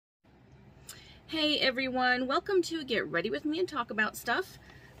Hey everyone, welcome to Get Ready With Me and Talk About Stuff,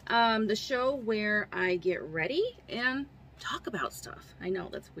 the show where I get ready and talk about stuff. I know,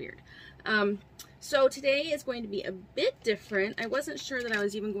 that's weird. So today is going to be a bit different. I wasn't sure that I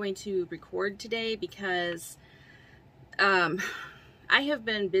was even going to record today because I have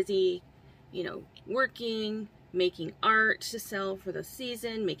been busy, working, making art to sell for the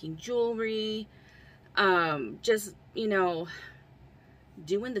season, making jewelry, just,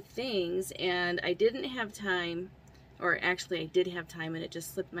 doing the things, and I didn't have time, or actually I did have time and it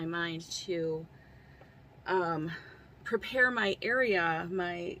just slipped my mind to prepare my area,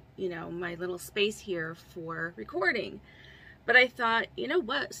 my little space here for recording. But I thought, you know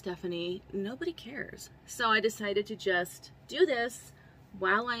what, Stephanie, nobody cares. So I decided to just do this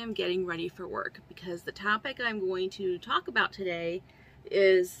while I am getting ready for work, because the topic I'm going to talk about today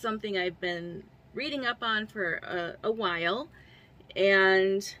is something I've been reading up on for a while.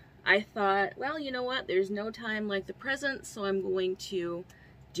 And I thought, well, you know what, there's no time like the present, so I'm going to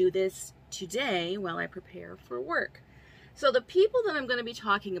do this today while I prepare for work. So the people that I'm going to be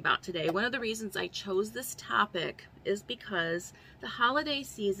talking about today, one of the reasons I chose this topic is because the holiday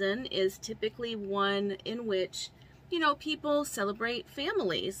season is typically one in which, people celebrate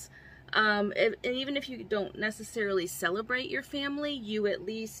families. And even if you don't necessarily celebrate your family, you at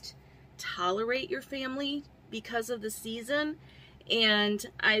least tolerate your family because of the season. And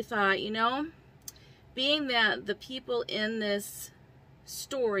I thought, being that the people in this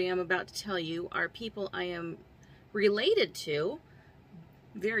story I'm about to tell you are people I am related to,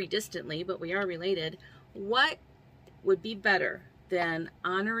 very distantly, but we are related, what would be better than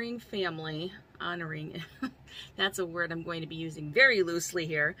honoring family, honoring, that's a word I'm going to be using very loosely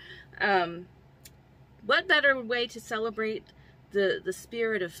here, what better way to celebrate the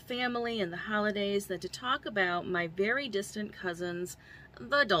spirit of family and the holidays than to talk about my very distant cousins,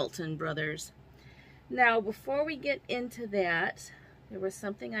 the Dalton brothers. Now, before we get into that, there was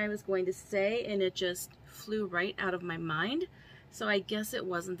something I was going to say and it just flew right out of my mind. So I guess it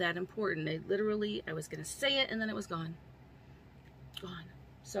wasn't that important. I was going to say it and then it was gone. Gone.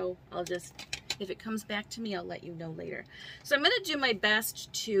 So I'll just, if it comes back to me, I'll let you know later. So I'm going to do my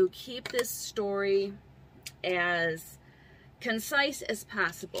best to keep this story as concise as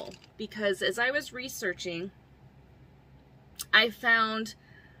possible, because as I was researching, I found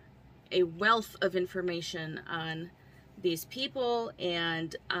a wealth of information on these people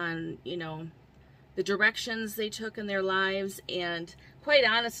and on, the directions they took in their lives. And quite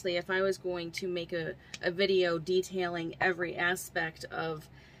honestly, if I was going to make a video detailing every aspect of,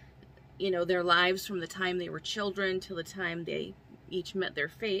 their lives from the time they were children till the time they each met their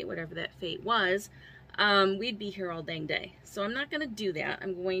fate, whatever that fate was, we'd be here all dang day. So I'm not going to do that.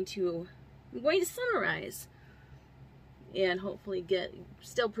 I'm going to summarize and hopefully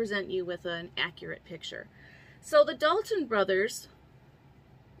still present you with an accurate picture. So the Dalton brothers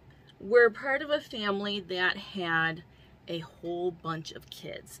were part of a family that had a whole bunch of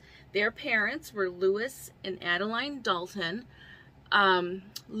kids. Their parents were Lewis and Adeline Dalton.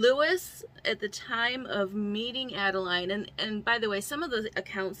 Lewis, at the time of meeting Adeline, and by the way, some of the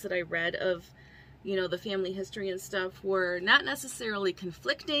accounts that I read of the family history and stuff were not necessarily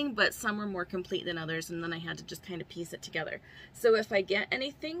conflicting, but some were more complete than others, and then I had to just kind of piece it together. So if I get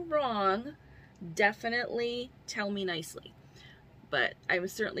anything wrong, definitely tell me nicely. But I'm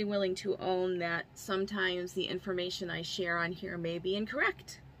certainly willing to own that sometimes the information I share on here may be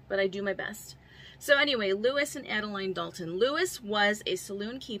incorrect, but I do my best. So anyway, Lewis and Adeline Dalton. Lewis was a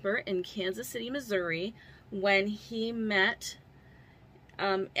saloon keeper in Kansas City, Missouri, when he met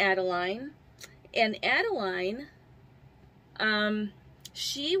Adeline. And Adeline,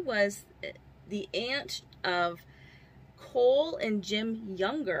 she was the aunt of Cole and Jim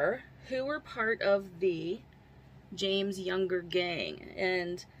Younger, who were part of the James Younger gang.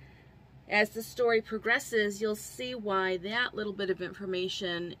 And as the story progresses, you'll see why that little bit of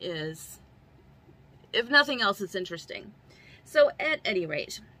information is, if nothing else, it's interesting. So at any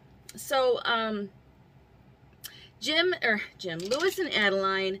rate, so Lewis and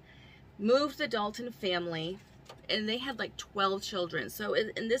Adeline moved the Dalton family, and they had like 12 children. So,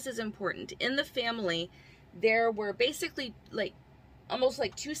 and this is important, in the family there were basically almost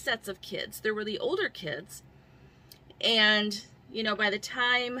like two sets of kids. There were the older kids, and by the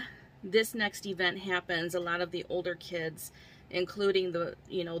time this next event happens, a lot of the older kids, including the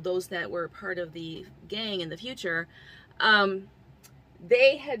those that were part of the gang in the future,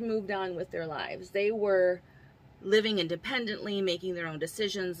 they had moved on with their lives. They were living independently, making their own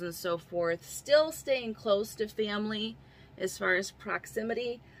decisions and so forth, still staying close to family as far as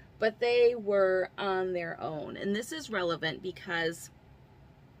proximity, but they were on their own. And this is relevant because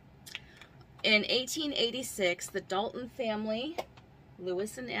In 1886, the Dalton family,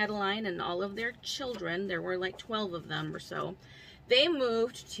 Lewis and Adeline and all of their children, there were like 12 of them or so, they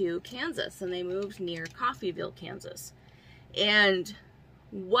moved to Kansas, and they moved near Coffeyville, Kansas. And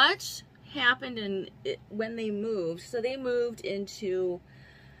what happened when they moved, so they moved into,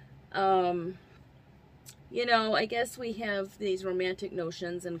 you know, I guess we have these romantic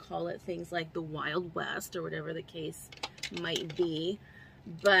notions and call it things like the Wild West or whatever the case might be,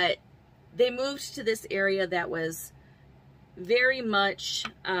 but they moved to this area that was very much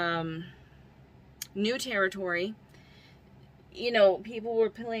new territory. You know, people were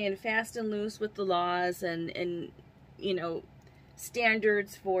playing fast and loose with the laws and you know,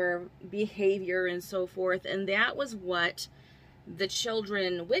 standards for behavior and so forth, and that was what the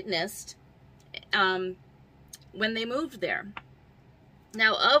children witnessed when they moved there.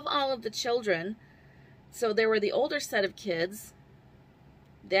 Now, of all of the children, so there were the older set of kids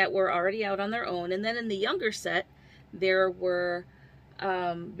that were already out on their own, and then in the younger set there was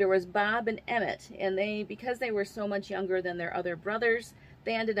Bob and Emmett, and because they were so much younger than their other brothers,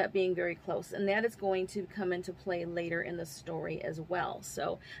 they ended up being very close, and that is going to come into play later in the story as well.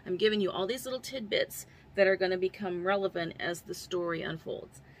 So I'm giving you all these little tidbits that are going to become relevant as the story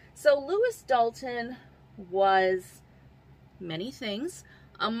unfolds. So Lewis Dalton was many things,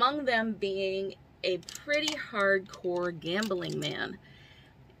 among them being a pretty hardcore gambling man.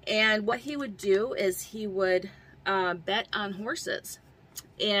 And what he would do is he would bet on horses,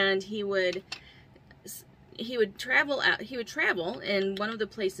 and he would travel out. He would travel, and one of the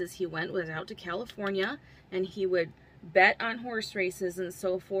places he went was out to California, and he would bet on horse races and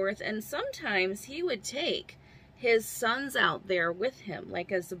so forth. And sometimes he would take his sons out there with him,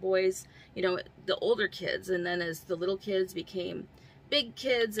 like as the boys, you know, the older kids, and then as the little kids became big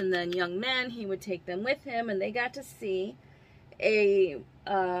kids and then young men, he would take them with him, and they got to see a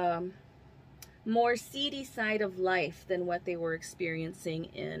more seedy side of life than what they were experiencing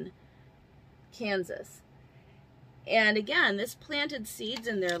in Kansas. And again, this planted seeds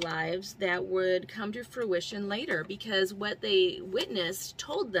in their lives that would come to fruition later, because what they witnessed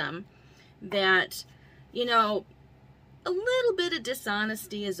told them that, you know, a little bit of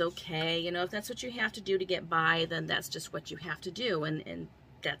dishonesty is okay. You know, if that's what you have to do to get by, then that's just what you have to do, and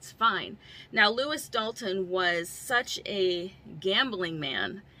that's fine. Now, Lewis Dalton was such a gambling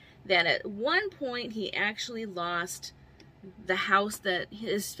man that at one point he actually lost the house that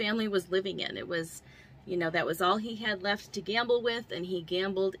his family was living in. It was, you know, that was all he had left to gamble with, and he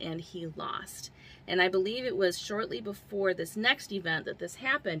gambled and he lost. And I believe it was shortly before this next event that this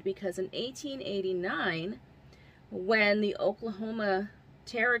happened, because in 1889, when the Oklahoma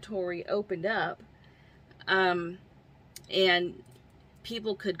Territory opened up, and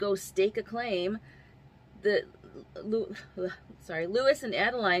people could go stake a claim, Lewis and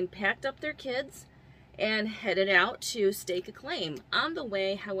Adeline packed up their kids and headed out to stake a claim. On the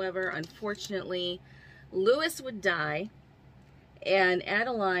way, however, unfortunately, Lewis would die, and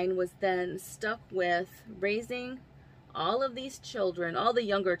Adeline was then stuck with raising all of these children, all the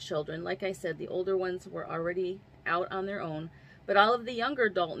younger children. Like I said, the older ones were already out on their own, but all of the younger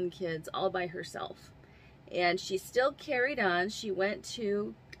Dalton kids all by herself. And she still carried on. She went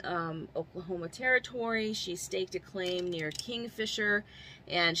to Oklahoma Territory. She staked a claim near Kingfisher,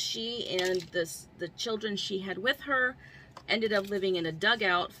 and she and the children she had with her ended up living in a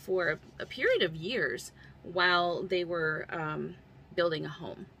dugout for a period of years while they were building a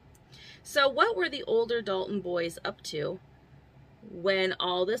home. So what were the older Dalton boys up to when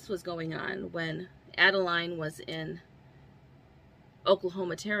all this was going on, when Adeline was in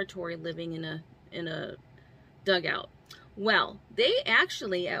Oklahoma Territory living in a dugout? Well, they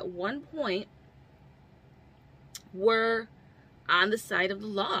actually at one point were on the side of the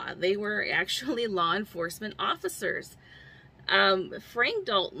law. They were actually law enforcement officers. Frank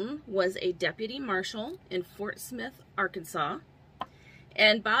Dalton was a deputy marshal in Fort Smith, Arkansas,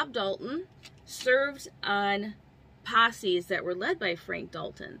 and Bob Dalton served on posses that were led by Frank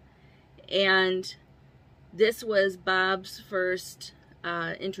Dalton. And this was Bob's first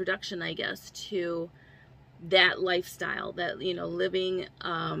introduction, I guess, to that lifestyle, that, you know, living,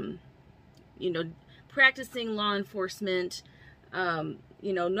 you know, practicing law enforcement,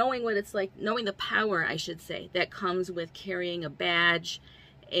 you know, knowing what it's like, knowing the power, I should say, that comes with carrying a badge.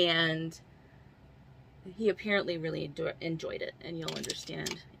 And he apparently really enjoyed it, and you'll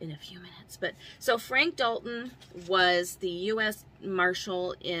understand in a few minutes. But so Frank Dalton was the U.S.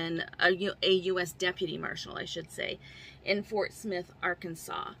 Marshal in a U.S. Deputy Marshal, I should say, in Fort Smith,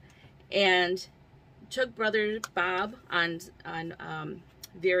 Arkansas, and took brother Bob on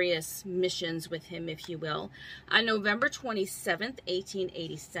various missions with him, if you will. On November 27th,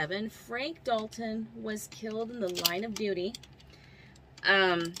 1887, Frank Dalton was killed in the line of duty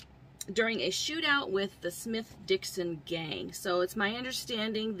during a shootout with the Smith-Dixon Gang. So it's my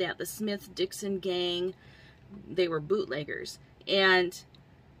understanding that the Smith-Dixon Gang, they were bootleggers. And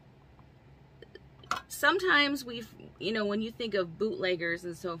sometimes when you think of bootleggers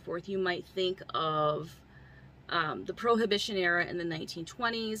and so forth, you might think of the Prohibition era in the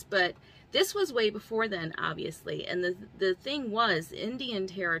 1920s, but this was way before then, obviously. And the thing was, Indian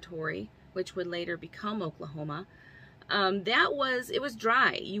Territory, which would later become Oklahoma, it was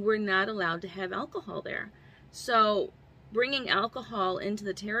dry. You were not allowed to have alcohol there. So bringing alcohol into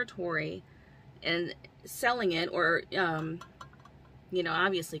the territory and selling it, or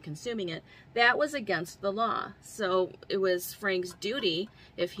obviously consuming it, that was against the law. So it was Frank's duty,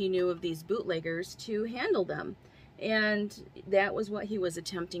 if he knew of these bootleggers, to handle them. And that was what he was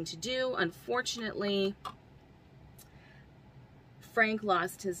attempting to do. Unfortunately, Frank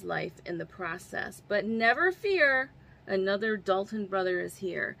lost his life in the process. But never fear, another Dalton brother is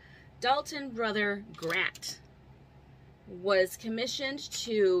here. Dalton brother Grat was commissioned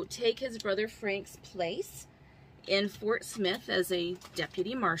to take his brother Frank's place in Fort Smith as a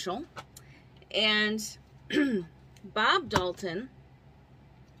deputy marshal, and Bob Dalton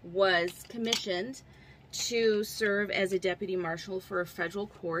was commissioned to serve as a deputy marshal for a federal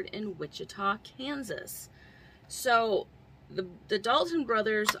court in Wichita, Kansas. So the Dalton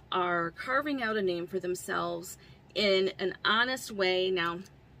brothers are carving out a name for themselves in an honest way. Now,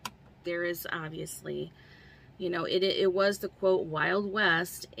 there is obviously, it was the quote Wild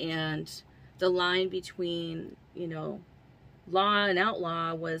West, and the line between law and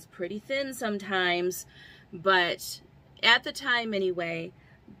outlaw was pretty thin sometimes, but at the time anyway,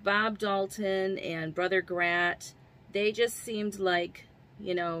 Bob Dalton and Brother Grat, they just seemed like,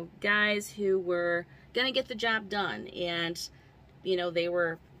 guys who were gonna get the job done, and, they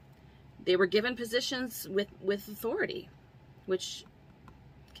were given positions with authority, which,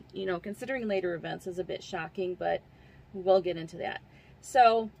 considering later events is a bit shocking, but we'll get into that.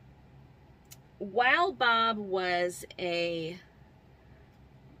 So, while Bob was okay,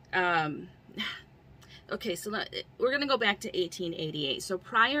 so we're going to go back to 1888. So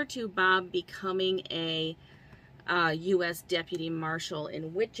prior to Bob becoming a U.S. Deputy Marshal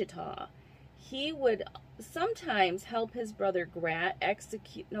in Wichita, he would sometimes help his brother Grat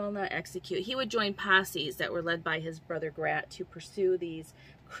he would join posses that were led by his brother Grat to pursue these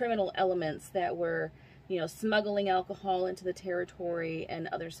criminal elements that were, smuggling alcohol into the territory and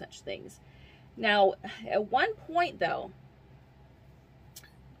other such things. Now, at one point, though,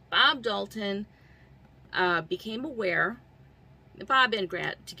 Bob Dalton became aware, Bob and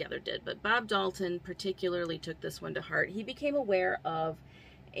Grat together did, but Bob Dalton particularly took this one to heart. He became aware of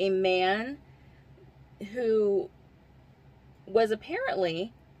a man who was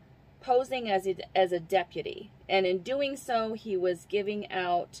apparently posing as a deputy, and in doing so, he was giving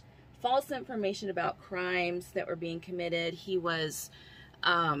out false information about crimes that were being committed. He was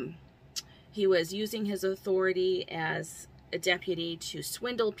using his authority as a deputy to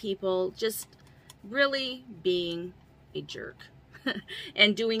swindle people, just really being a jerk.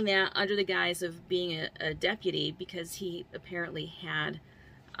 And doing that under the guise of being a deputy, because he apparently had,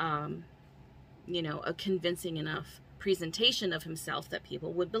 a convincing enough presentation of himself that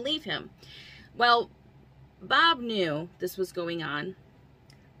people would believe him. Well, Bob knew this was going on.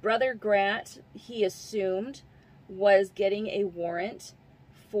 Brother Grat, he assumed, was getting a warrant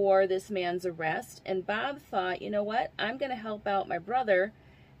for this man's arrest, and Bob thought, you know what, I'm going to help out my brother,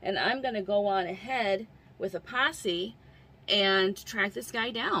 and I'm going to go on ahead with a posse and track this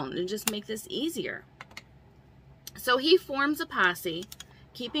guy down and just make this easier. So he forms a posse,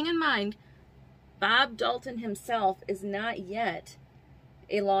 keeping in mind Bob Dalton himself is not yet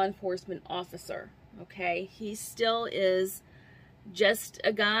a law enforcement officer, okay? He still is just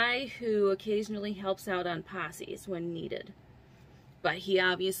a guy who occasionally helps out on posses when needed. But he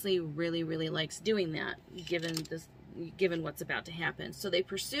obviously really, really likes doing that, given what's about to happen. So they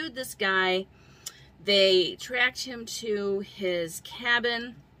pursued this guy. They tracked him to his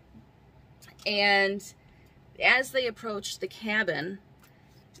cabin, and as they approached the cabin,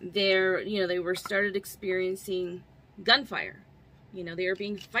 they started experiencing gunfire. They were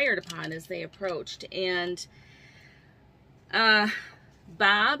being fired upon as they approached, and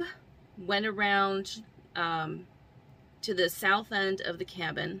Bob went around to the south end of the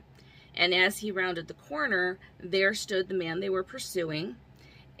cabin, and as he rounded the corner, there stood the man they were pursuing,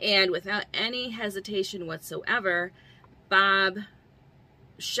 and without any hesitation whatsoever, Bob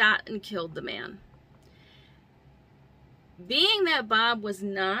shot and killed the man. being that Bob was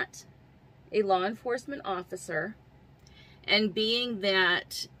not a law enforcement officer, and being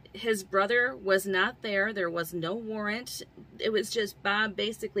that his brother was not there, there was no warrant, it was just Bob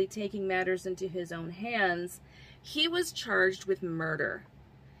basically taking matters into his own hands, he was charged with murder.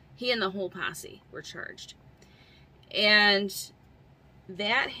 He and the whole posse were charged. And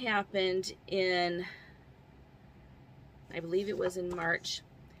that happened in, I believe it was in March.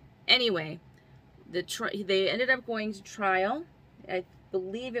 Anyway, they ended up going to trial. I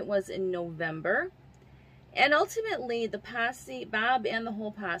believe it was in November. And ultimately, the posse, Bob and the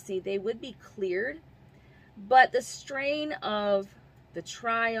whole posse, they would be cleared. But the strain of the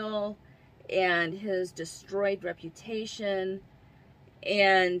trial and his destroyed reputation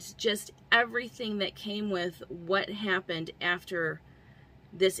and just everything that came with what happened after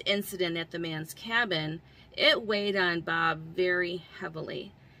this incident at the man's cabin, it weighed on Bob very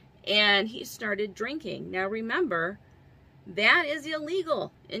heavily. And he started drinking. Now remember, that is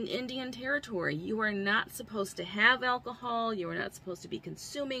illegal in Indian Territory. You are not supposed to have alcohol. You are not supposed to be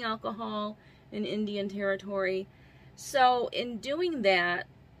consuming alcohol in Indian Territory. So in doing that,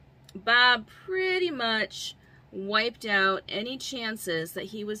 Bob pretty much wiped out any chances that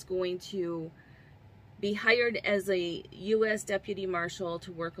he was going to be hired as a U.S. Deputy Marshal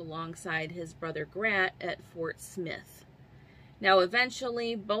to work alongside his brother Grat at Fort Smith. Now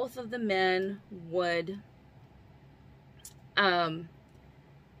eventually both of the men would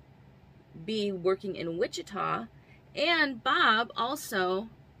be working in Wichita, and Bob also,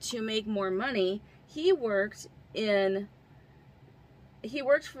 to make more money, he worked with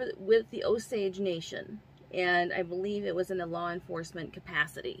the Osage Nation, and I believe it was in a law enforcement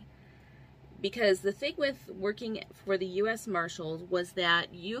capacity. Because the thing with working for the U.S. Marshals was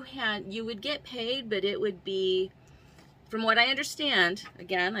that you would get paid, but it would be, from what I understand,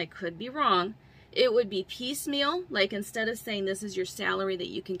 again, I could be wrong, it would be piecemeal. Like, instead of saying this is your salary that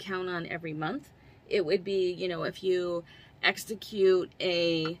you can count on every month, it would be, you know, if you execute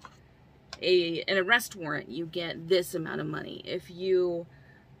an arrest warrant, you get this amount of money. If you,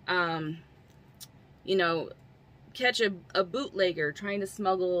 you know, catch a bootlegger trying to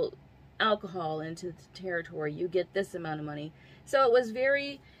smuggle alcohol into the territory, you get this amount of money. So it was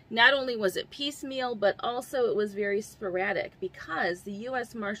very, not only was it piecemeal, but also it was very sporadic, because the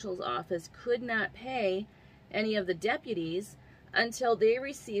U.S. Marshal's Office could not pay any of the deputies until they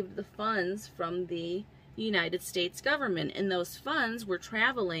received the funds from the United States government. And those funds were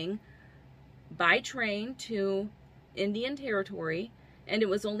traveling by train to Indian Territory, and it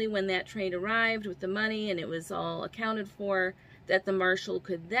was only when that train arrived with the money and it was all accounted for that the marshal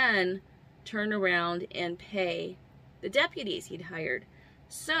could then turn around and pay the deputies he'd hired.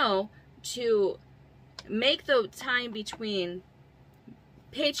 So, to make the time between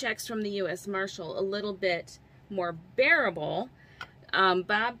paychecks from the U.S. Marshal a little bit more bearable,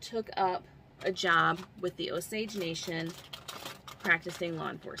 Bob took up a job with the Osage Nation practicing law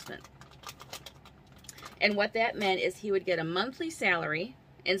enforcement. And what that meant is he would get a monthly salary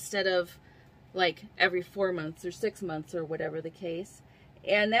instead of like every 4 months or 6 months or whatever the case.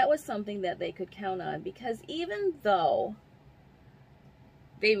 And that was something that they could count on, because even though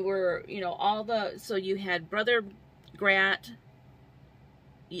they were, you know, so you had Brother Grat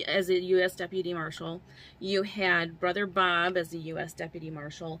as a U.S. Deputy Marshal, you had Brother Bob as a U.S. Deputy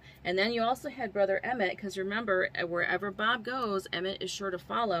Marshal, and then you also had Brother Emmett, because remember, wherever Bob goes, Emmett is sure to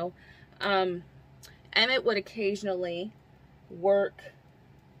follow. Emmett would occasionally work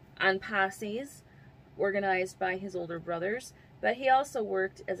on posses organized by his older brothers, but he also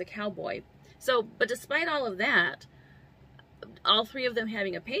worked as a cowboy. So, but despite all of that, all three of them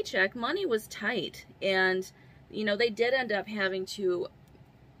having a paycheck, money was tight. And, you know, they did end up having to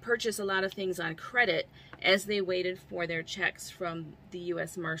purchase a lot of things on credit as they waited for their checks from the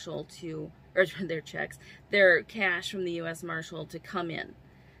U.S. Marshal to, or their cash from the U.S. Marshal to come in.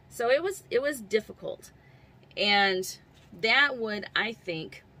 So it was difficult. And that would, I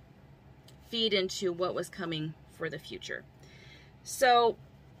think, feed into what was coming for the future. So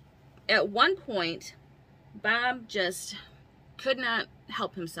at one point, Bob just could not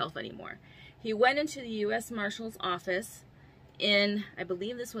help himself anymore. He went into the U.S. Marshal's office in, I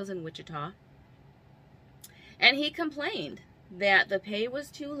believe this was in Wichita, and he complained that the pay was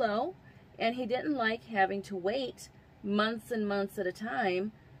too low, and he didn't like having to wait months and months at a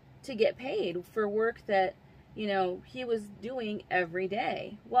time to get paid for work that, you know, he was doing every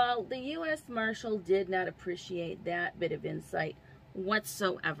day. Well, the U.S. Marshal did not appreciate that bit of insight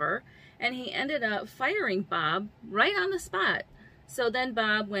whatsoever, and he ended up firing Bob right on the spot. So then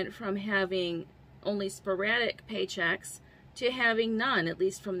Bob went from having only sporadic paychecks to having none, at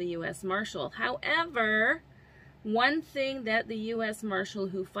least from the U.S. Marshal. However, one thing that the U.S. Marshal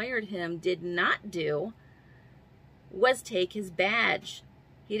who fired him did not do was take his badge.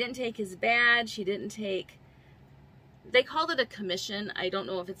 He didn't take his badge. He didn't take, they called it a commission. I don't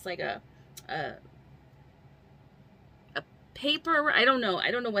know if it's like a paper. I don't know.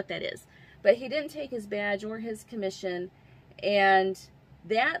 I don't know what that is. But he didn't take his badge or his commission. And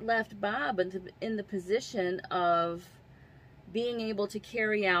that left Bob in the position of being able to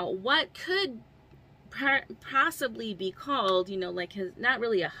carry out what could possibly be called, you know, like his, not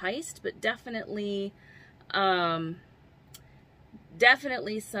really a heist, but definitely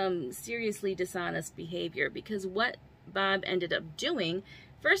definitely some seriously dishonest behavior. Because what Bob ended up doing,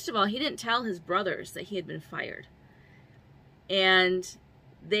 first of all, he didn't tell his brothers that he had been fired. And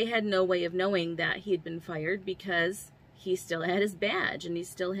they had no way of knowing that he had been fired because he still had his badge and he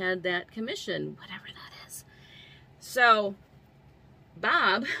still had that commission, whatever that is. So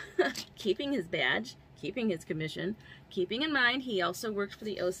Bob, keeping his badge, keeping his commission, keeping in mind he also worked for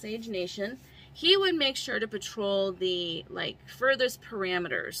the Osage Nation, he would make sure to patrol the furthest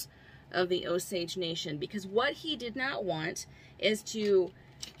parameters of the Osage Nation, because what he did not want is to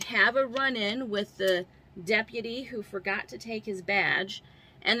have a run-in with the deputy who forgot to take his badge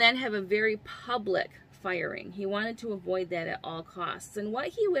and then have a very public firing. He wanted to avoid that at all costs. And what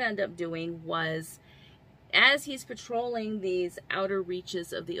he would end up doing was, as he's patrolling these outer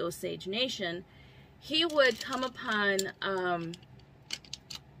reaches of the Osage Nation, he would come upon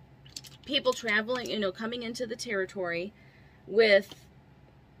people traveling, you know, coming into the territory with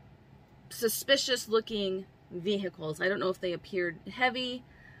suspicious looking vehicles. I don't know if they appeared heavy.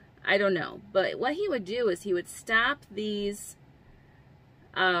 I don't know. But what he would do is he would stop these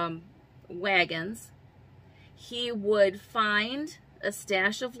wagons. He would find a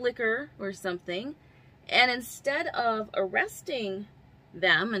stash of liquor or something, and instead of arresting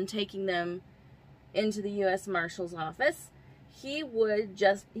them and taking them into the U.S. Marshal's office, he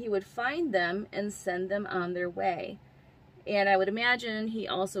would find them and send them on their way. And I would imagine he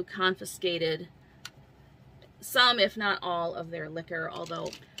also confiscated some, if not all, of their liquor, although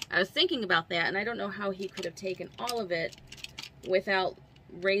I was thinking about that, and I don't know how he could have taken all of it without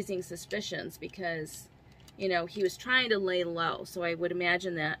raising suspicions, because, you know, he was trying to lay low. So I would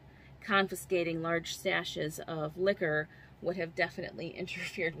imagine that confiscating large stashes of liquor would have definitely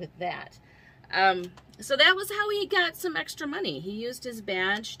interfered with that. So that was how he got some extra money. He used his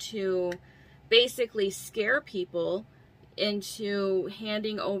badge to basically scare people into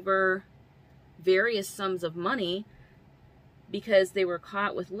handing over various sums of money because they were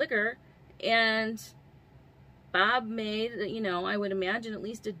caught with liquor. And Bob made, you know, I would imagine at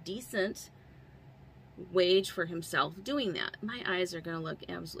least a decent wage for himself doing that. My eyes are going to look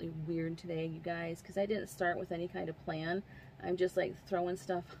absolutely weird today, you guys, because I didn't start with any kind of plan. I'm just like throwing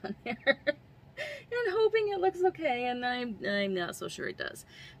stuff on there and hoping it looks okay, and I'm not so sure it does.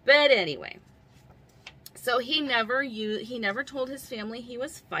 But anyway, so he never told his family he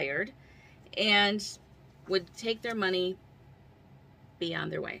was fired, and would take their money, be on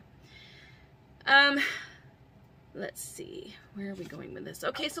their way. Let's see, where are we going with this?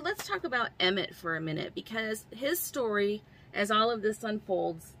 Okay, so let's talk about Emmett for a minute, because his story, as all of this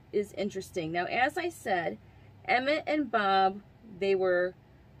unfolds, is interesting. Now, as I said, Emmett and Bob, they were,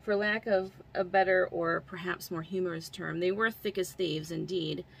 for lack of a better or perhaps more humorous term, they were thick as thieves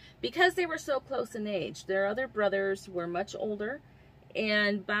indeed, because they were so close in age. Their other brothers were much older,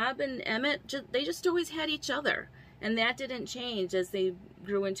 and Bob and Emmett, they just always had each other, and that didn't change as they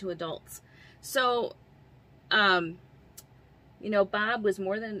grew into adults. So, you know, Emmett was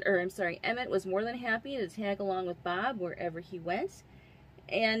more than happy to tag along with Bob wherever he went.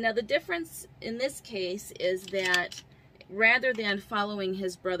 And now the difference in this case is that rather than following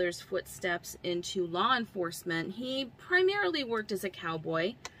his brother's footsteps into law enforcement, he primarily worked as a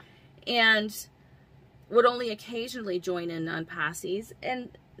cowboy and would only occasionally join in on posses.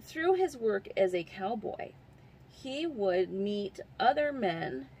 And through his work as a cowboy, he would meet other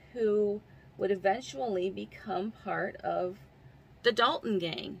men who would eventually become part of the Dalton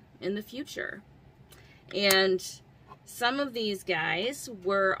Gang in the future. And some of these guys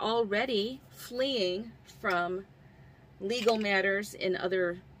were already fleeing from legal matters in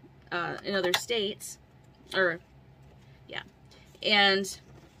other states, and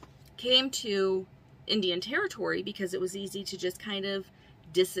came to Indian Territory because it was easy to just kind of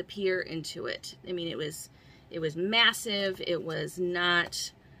disappear into it. I mean, it was massive. It was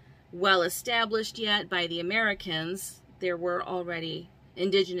not well established yet by the Americans. There were already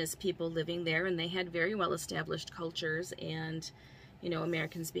indigenous people living there, and they had very well established cultures, and, you know,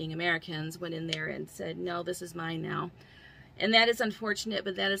 Americans being Americans went in there and said, no, this is mine now. And that is unfortunate,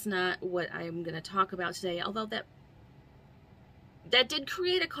 but that is not what I'm going to talk about today. Although that did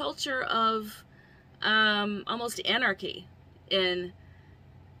create a culture of almost anarchy in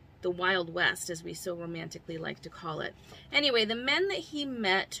the Wild West, as we so romantically like to call it. Anyway, the men that he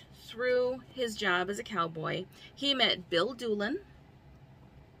met through his job as a cowboy, he met Bill Doolin.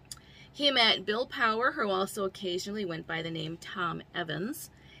 He met Bill Power, who also occasionally went by the name Tom Evans.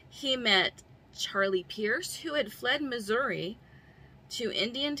 He met Charlie Pierce, who had fled Missouri to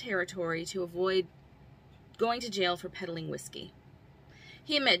Indian Territory to avoid going to jail for peddling whiskey.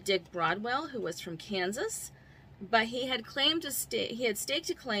 He met Dick Broadwell, who was from Kansas, but he had staked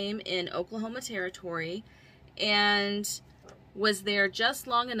a claim in Oklahoma Territory and was there just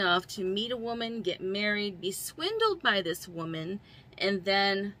long enough to meet a woman, get married, be swindled by this woman, and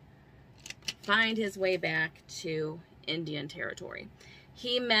then find his way back to Indian Territory.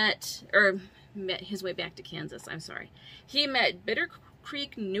 He met his way back to Kansas, I'm sorry. He met Bitter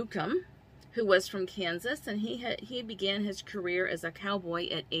Creek Newcomb, who was from Kansas, and he began his career as a cowboy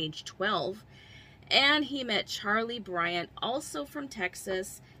at age 12. And he met Charlie Bryant, also from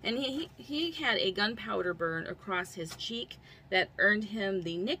Texas, and he had a gunpowder burn across his cheek that earned him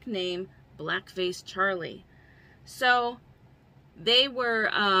the nickname Blackface Charlie. So they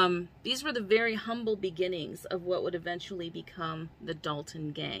were, these were the very humble beginnings of what would eventually become the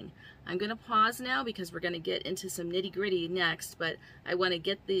Dalton Gang. I'm going to pause now because we're going to get into some nitty-gritty next, but I want to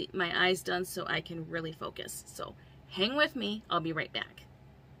get my eyes done so I can really focus. So hang with me. I'll be right back.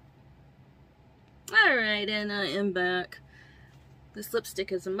 Alright, and I am back. This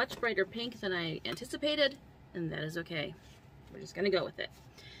lipstick is a much brighter pink than I anticipated, and that is okay. We're just going to go with it.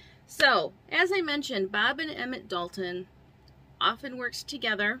 So, as I mentioned, Bob and Emmett Dalton often worked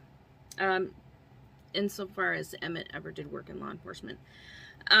together, insofar as Emmett ever did work in law enforcement.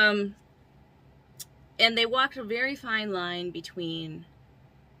 And they walked a very fine line between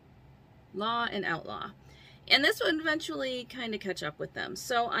law and outlaw. And this would eventually kind of catch up with them.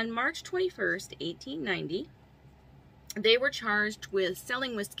 So on March 21st, 1890, they were charged with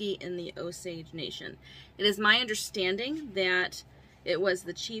selling whiskey in the Osage Nation. It is my understanding that it was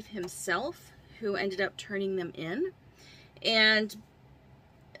the chief himself who ended up turning them in. And,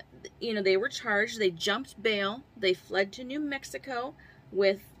 you know, they were charged. They jumped bail. They fled to New Mexico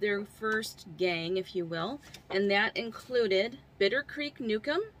with their first gang, if you will. And that included Bitter Creek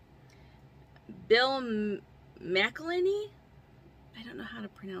Newcomb, Bill McElhenney, I don't know how to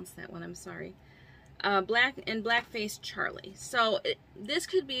pronounce that one, I'm sorry, Blackface Charlie. So this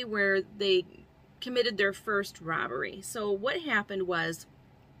could be where they committed their first robbery. So what happened was,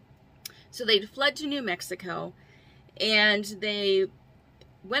 so they fled to New Mexico, and they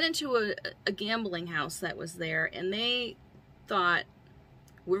went into a gambling house that was there, and they thought,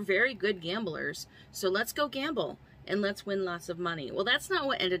 we're very good gamblers, so let's go gamble. And let's win lots of money. Well, that's not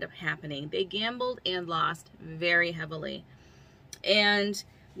what ended up happening. They gambled and lost very heavily. And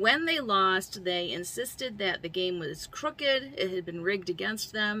when they lost, they insisted that the game was crooked. It had been rigged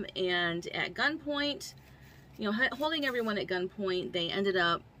against them. And at gunpoint, you know, holding everyone at gunpoint, they ended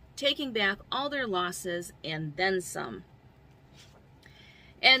up taking back all their losses and then some.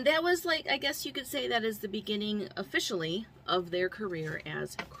 And that was, like, I guess you could say that is the beginning officially of their career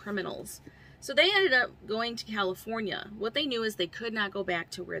as criminals. So they ended up going to California. What they knew is they could not go back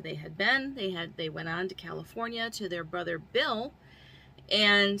to where they had been. They went on to California to their brother Bill.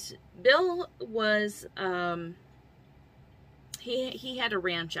 And Bill was, he had a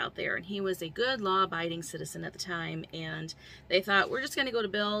ranch out there, and he was a good law-abiding citizen at the time. And they thought, we're just going to go to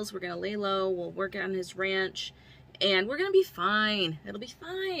Bill's, we're going to lay low, we'll work on his ranch, and we're going to be fine. It'll be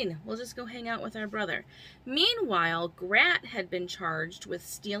fine. We'll just go hang out with our brother. Meanwhile, Grat had been charged with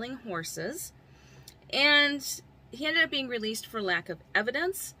stealing horses, and he ended up being released for lack of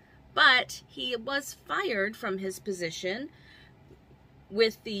evidence, but he was fired from his position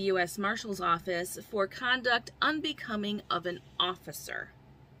with the U.S. Marshal's Office for conduct unbecoming of an officer.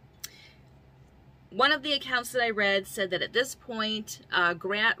 One of the accounts that I read said that at this point,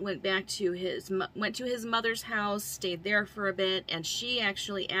 Grat went to his mother's house, stayed there for a bit, and she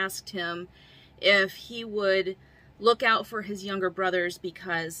actually asked him if he would look out for his younger brothers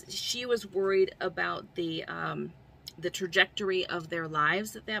because she was worried about the trajectory of their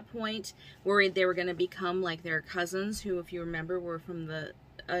lives at that point, worried they were going to become like their cousins, who, if you remember, were from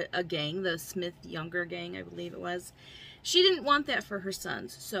a gang, the Smith Younger gang, I believe it was. She didn't want that for her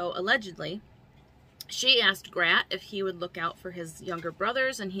sons, so allegedly, she asked Grat if he would look out for his younger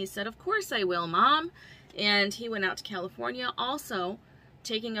brothers, and he said, of course I will, Mom. And he went out to California, also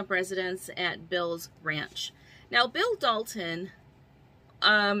taking up residence at Bill's ranch. Now, Bill Dalton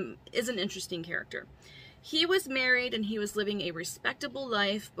is an interesting character. He was married and he was living a respectable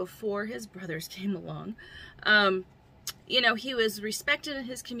life before his brothers came along. You know, he was respected in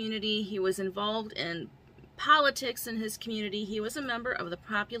his community. He was involved in politics in his community. He was a member of the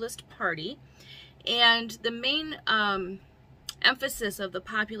Populist Party. And the main emphasis of the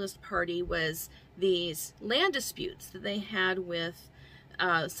Populist Party was these land disputes that they had with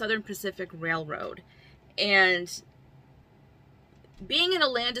Southern Pacific Railroad. And being in a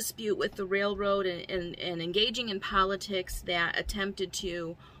land dispute with the railroad and engaging in politics that attempted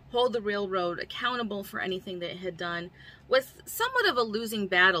to hold the railroad accountable for anything that it had done was somewhat of a losing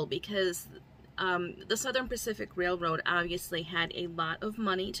battle, because the Southern Pacific Railroad obviously had a lot of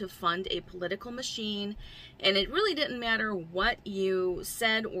money to fund a political machine, and it really didn't matter what you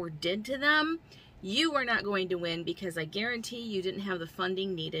said or did to them. You were not going to win, because I guarantee you didn't have the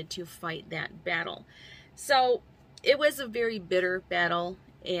funding needed to fight that battle. So it was a very bitter battle,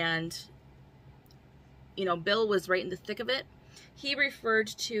 and, you know, Bill was right in the thick of it. He referred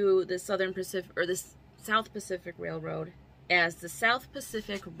to the Southern Pacific, or the South Pacific Railroad, as the South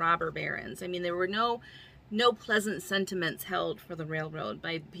Pacific robber barons. I mean, there were no pleasant sentiments held for the railroad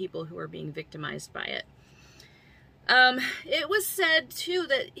by people who were being victimized by it. It was said, too,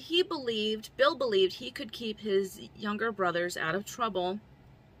 that Bill believed he could keep his younger brothers out of trouble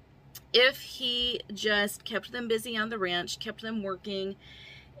if he just kept them busy on the ranch, kept them working,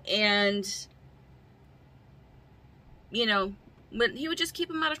 and, you know, he would just keep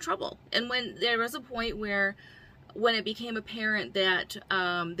them out of trouble. And when there was a point where, when it became apparent that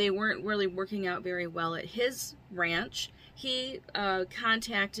they weren't really working out very well at his ranch, he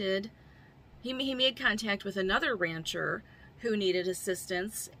made contact with another rancher who needed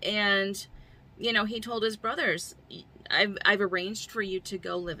assistance, and, you know, he told his brothers, I've arranged for you to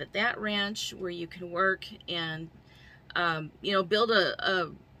go live at that ranch where you can work and, you know, build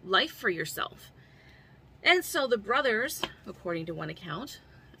a life for yourself. And so the brothers, according to one account,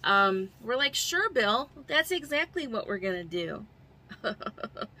 were like, sure, Bill, that's exactly what we're going to do.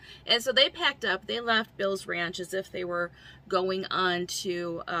 And so they packed up, they left Bill's ranch as if they were going on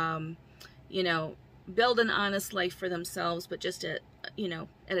to, you know, build an honest life for themselves, but just at, you know,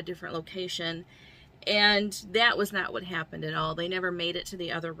 at a different location. And that was not what happened at all. They never made it to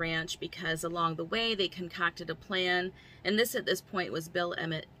the other ranch, because along the way they concocted a plan. And this, at this point, was Bob,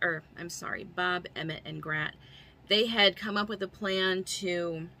 Emmett, and Grat. They had come up with a plan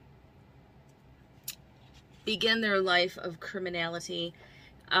to begin their life of criminality.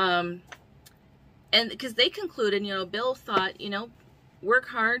 And because they concluded, you know, Bill thought, you know, work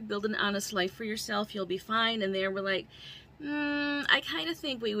hard, build an honest life for yourself, you'll be fine. And they were like, I kind of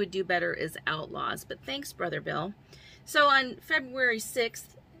think we would do better as outlaws, but thanks, Brother Bill. So on February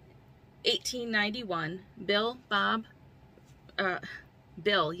 6th, 1891, Bill,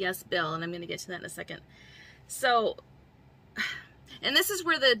 yes, Bill, and I'm going to get to that in a second. So, and this is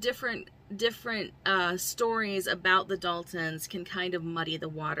where the different stories about the Daltons can kind of muddy the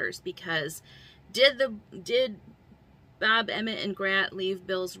waters, because did Bob, Emmett, and Grat leave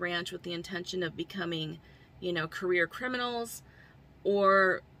Bill's ranch with the intention of becoming, you know, career criminals,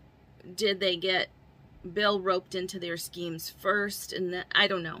 or did they get Bill roped into their schemes first? And I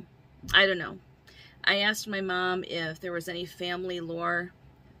don't know. I asked my mom if there was any family lore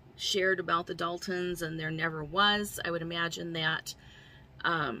shared about the Daltons, and there never was. I would imagine that,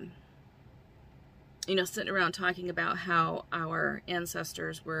 you know, sitting around talking about how our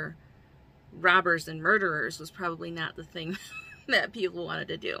ancestors were robbers and murderers was probably not the thing that people wanted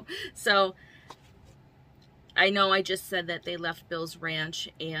to do. So I know I just said that they left Bill's ranch,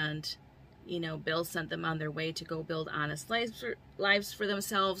 and, you know, Bill sent them on their way to go build honest lives for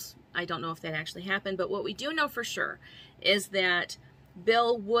themselves. I don't know if that actually happened, but what we do know for sure is that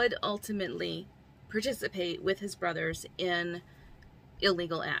Bill would ultimately participate with his brothers in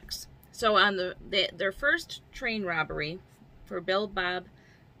illegal acts. So on their first train robbery for Bill, Bob,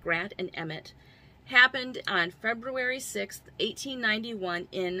 Grat, and Emmett happened on February 6th, 1891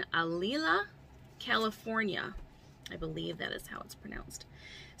 in Alila, California. I believe that is how it's pronounced.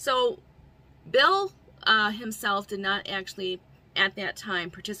 So Bill himself did not actually at that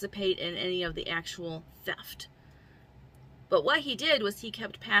time participate in any of the actual theft. But what he did was he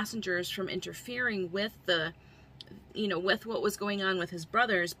kept passengers from interfering with the, you know, with what was going on with his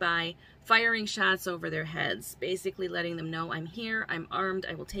brothers by firing shots over their heads, basically letting them know, I'm here, I'm armed,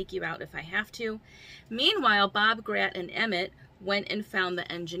 I will take you out if I have to. Meanwhile, Bob, Grat, and Emmett went and found the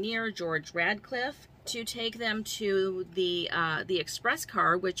engineer, George Radcliffe, to take them to the express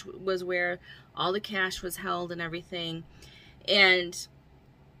car, which was where all the cash was held and everything. And,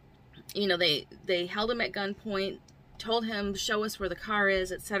 you know, they held him at gunpoint, told him, show us where the car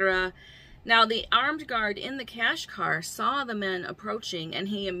is, etc. Now, the armed guard in the cash car saw the men approaching, and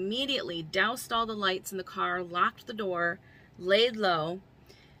he immediately doused all the lights in the car, locked the door, laid low.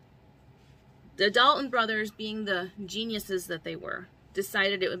 The Dalton brothers, being the geniuses that they were,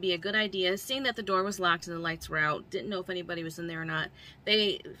 decided it would be a good idea, seeing that the door was locked and the lights were out, didn't know if anybody was in there or not.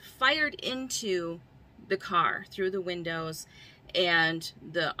 They fired into the car through the windows, and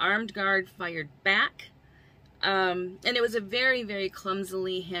the armed guard fired back. And it was a very, very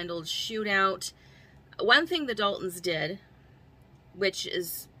clumsily handled shootout. One thing the Daltons did, which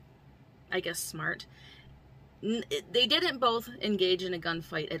is, I guess, smart, they didn't both engage in a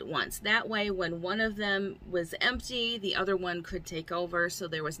gunfight at once. That way, when one of them was empty, the other one could take over, so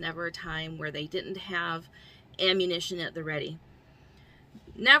there was never a time where they didn't have ammunition at the ready.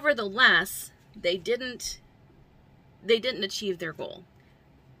 Nevertheless, they didn't achieve their goal.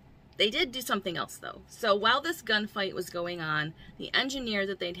 They did do something else, though. So while this gunfight was going on, the engineer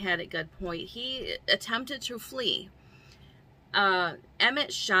that they'd had at gunpoint, he attempted to flee.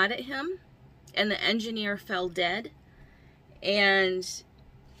 Emmett shot at him, and the engineer fell dead. And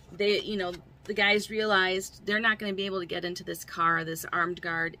they, the guys realized they're not going to be able to get into this car. This armed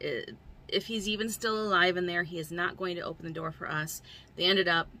guard, if he's even still alive in there, he is not going to open the door for us. They ended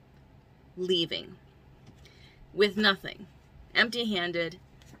up leaving with nothing, empty-handed.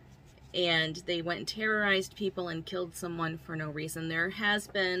 And they went and terrorized people and killed someone for no reason. There has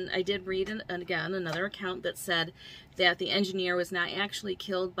been, I did read again another account that said that the engineer was not actually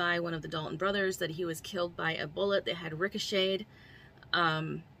killed by one of the Dalton brothers, that he was killed by a bullet that had ricocheted.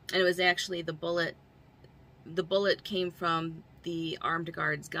 And it was actually the bullet came from the armed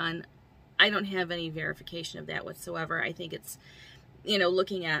guard's gun. I don't have any verification of that whatsoever. I think it's,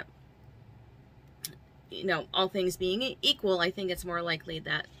 looking at, all things being equal, I think it's more likely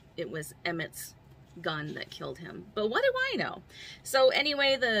that it was Emmett's gun that killed him. But what do I know? So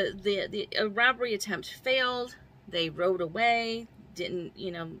anyway, the robbery attempt failed. They rode away,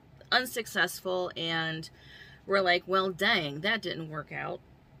 unsuccessful, and we're like, well, dang, that didn't work out.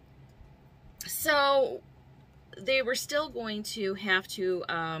 So they were still going to have to,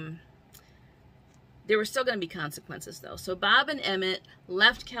 there were still going to be consequences, though. So Bob and Emmett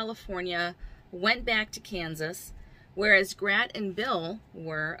left California, went back to Kansas, whereas Grat and Bill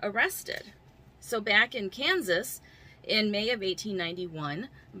were arrested. So back in Kansas, in May of 1891,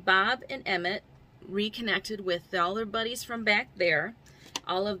 Bob and Emmett reconnected with all their buddies from back there,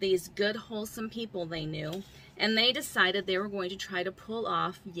 all of these good, wholesome people they knew, and they decided they were going to try to pull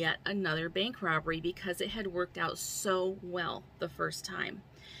off yet another bank robbery because it had worked out so well the first time.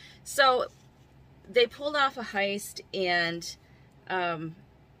 So they pulled off a heist, and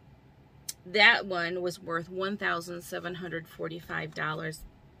that one was worth $1,745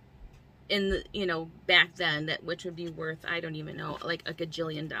 in the, back then, which would be worth, I don't even know, like a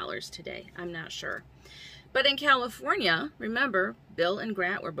gajillion dollars today. I'm not sure. But in California, remember, Bill and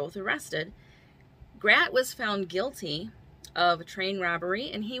Grat were both arrested. Grat was found guilty of train robbery,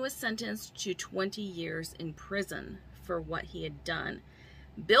 and he was sentenced to 20 years in prison for what he had done.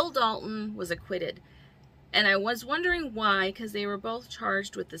 Bill Dalton was acquitted. And I was wondering why, because they were both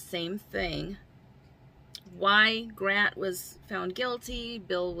charged with the same thing. Why Grat was found guilty,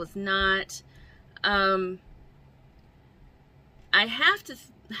 Bill was not. I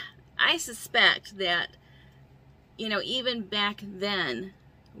suspect that, even back then,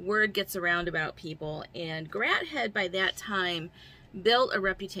 word gets around about people, and Grat had by that time built a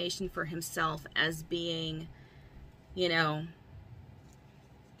reputation for himself as being,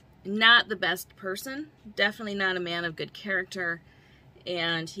 not the best person, definitely not a man of good character,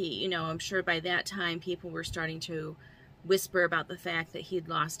 and he, I'm sure by that time people were starting to whisper about the fact that he'd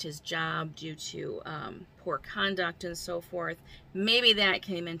lost his job due to poor conduct and so forth. Maybe that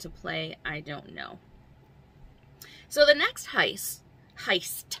came into play, I don't know. So the next heist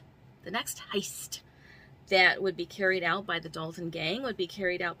that would be carried out by the Dalton Gang would be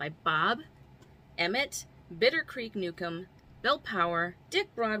carried out by Bob, Emmett, Bitter Creek Newcomb, Bill Power,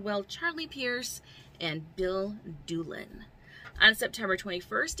 Dick Broadwell, Charlie Pierce, and Bill Doolin. On September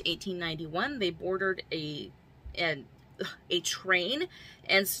 21st, 1891, they boarded a train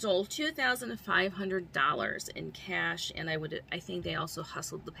and stole $2,500 in cash, and I think they also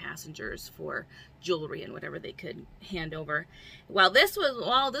hustled the passengers for jewelry and whatever they could hand over. While this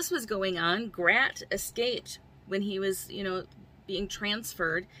was going on, Grat escaped when he was, being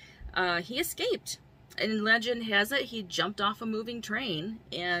transferred. He escaped. And legend has it he jumped off a moving train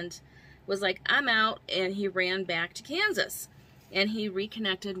and was like, I'm out, and he ran back to Kansas. And he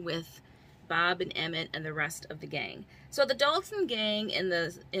reconnected with Bob and Emmett and the rest of the gang. So the Dalton Gang in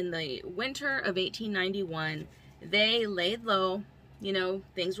the winter of 1891, they laid low, You know,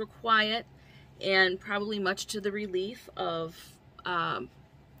 things were quiet, and probably much to the relief of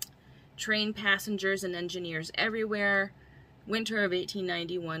train passengers and engineers everywhere, winter of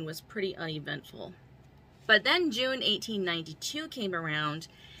 1891 was pretty uneventful. But then June 1892 came around,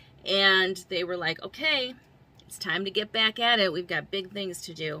 and they were like, okay, it's time to get back at it. We've got big things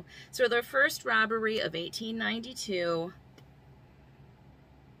to do. So their first robbery of 1892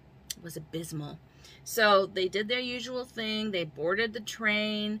 was abysmal. So they did their usual thing. They boarded the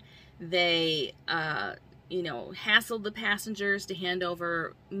train. They, you know, hassled the passengers to hand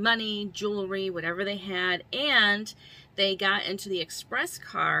over money, jewelry, whatever they had. And they got into the express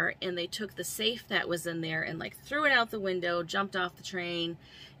car, and they took the safe that was in there and like threw it out the window, jumped off the train,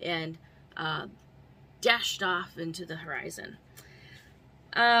 and dashed off into the horizon.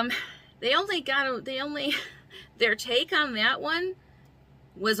 Their take on that one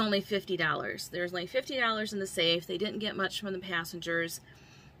was only $50. There was only $50 in the safe. They didn't get much from the passengers.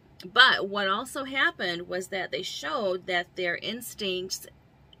 But what also happened was that they showed that their instincts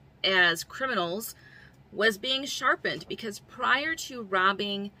as criminals was being sharpened, because prior to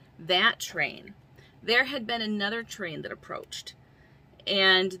robbing that train, there had been another train that approached.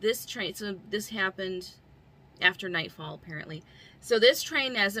 And this train, so this happened after nightfall apparently. So this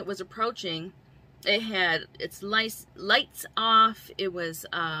train, as it was approaching, it had its lights off. It was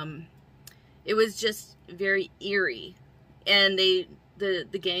just very eerie. And the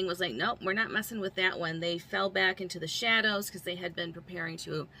gang was like, nope, we're not messing with that one. They fell back into the shadows because they had been preparing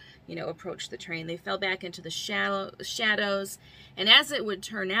to, you know, approach the train. They fell back into the shadows. And as it would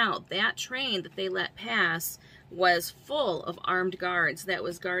turn out, that train that they let pass was full of armed guards that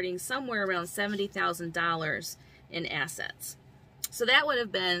was guarding somewhere around $70,000 in assets. So that would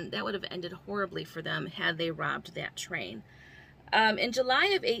have ended horribly for them had they robbed that train. In July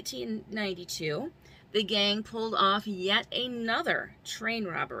of 1892, the gang pulled off yet another train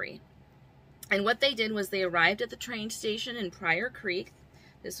robbery. And what they did was they arrived at the train station in Pryor Creek.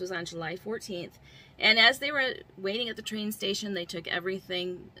 This was on July 14th. And as they were waiting at the train station, they took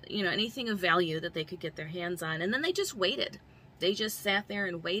everything, you know, anything of value that they could get their hands on. And then they just waited. They just sat there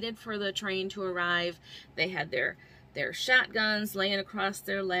and waited for the train to arrive. They had their shotguns laying across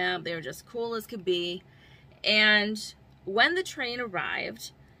their lap. They were just cool as could be. And when the train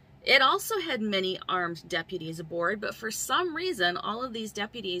arrived, it also had many armed deputies aboard, but for some reason, all of these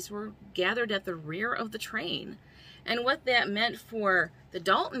deputies were gathered at the rear of the train. And what that meant for the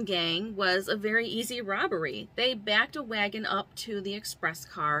Dalton gang was a very easy robbery. They backed a wagon up to the express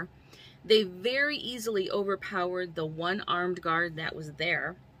car. They very easily overpowered the one armed guard that was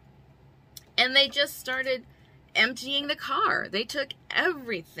there. And they just started emptying the car. They took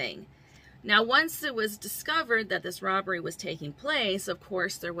everything. Now, once it was discovered that this robbery was taking place, of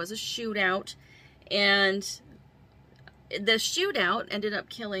course, there was a shootout, and the shootout ended up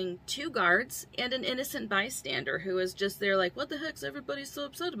killing 2 guards and an innocent bystander who was just there like, what the heck's everybody so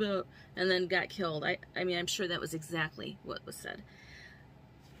upset about? And then got killed. I mean, I'm sure that was exactly what was said.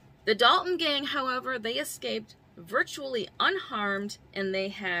 The Dalton gang, however, they escaped virtually unharmed, and they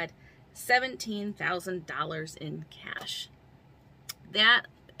had $17,000 in cash. That,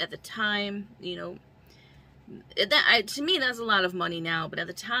 at the time, you know, to me that's a lot of money now, but at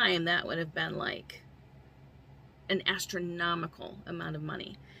the time that would have been like an astronomical amount of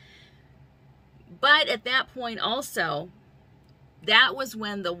money. But at that point also, that was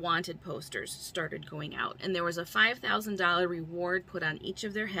when the wanted posters started going out, and there was a $5,000 reward put on each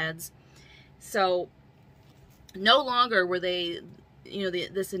of their heads. So no longer were they, you know,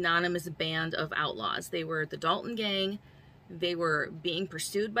 this anonymous band of outlaws. They were the Dalton gang. They were being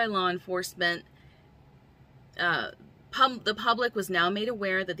pursued by law enforcement. The public was now made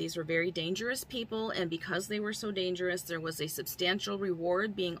aware that these were very dangerous people, and because they were so dangerous, there was a substantial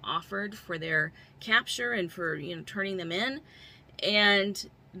reward being offered for their capture and for, you know, turning them in. And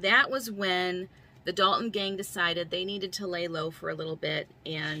that was when the Dalton gang decided they needed to lay low for a little bit,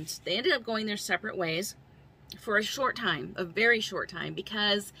 and they ended up going their separate ways for a short time, a very short time,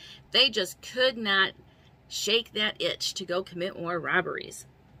 because they just could not shake that itch to go commit more robberies.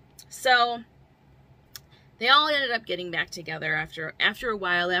 So they all ended up getting back together after a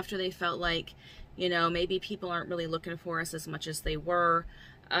while, after they felt like, you know, maybe people aren't really looking for us as much as they were.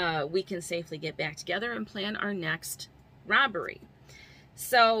 We can safely get back together and plan our next robbery.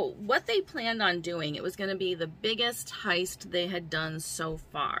 So what they planned on doing, it was going to be the biggest heist they had done so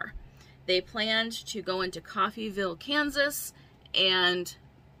far. They planned to go into Coffeyville, Kansas, and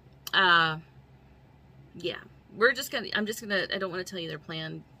yeah, I don't want to tell you their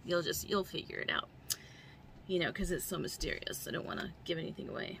plan. You'll figure it out, you know, because it's so mysterious. I don't want to give anything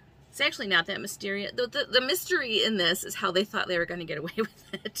away. It's actually not that mysterious. The mystery in this is how they thought they were going to get away with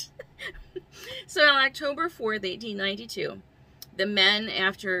it. So on October 4th, 1892, the men,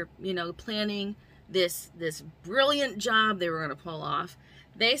 after, you know, planning this brilliant job they were going to pull off,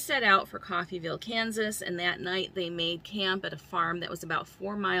 they set out for Coffeyville, Kansas, and that night they made camp at a farm that was about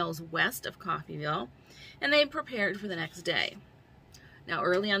 4 miles west of Coffeyville, and they prepared for the next day. Now,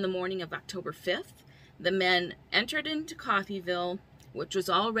 early on the morning of October 5th, the men entered into Coffeyville, which was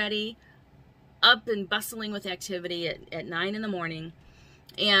already up and bustling with activity at 9 in the morning,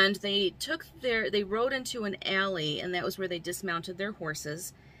 and they rode into an alley, and that was where they dismounted their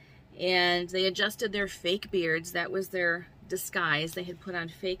horses, and they adjusted their fake beards. That was their disguise. They had put on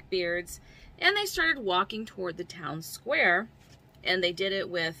fake beards, and they started walking toward the town square, and they did it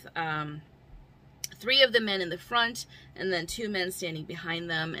with 3 of the men in the front and then 2 men standing behind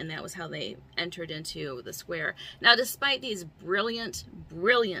them, and that was how they entered into the square. Now, despite these brilliant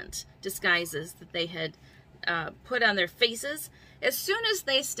disguises that they had put on their faces, as soon as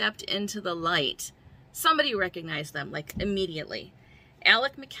they stepped into the light, somebody recognized them, like, immediately.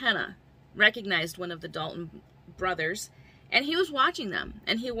 Alec McKenna recognized one of the Dalton brothers, and he was watching them,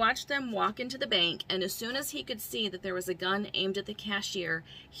 and he watched them walk into the bank, and as soon as he could see that there was a gun aimed at the cashier,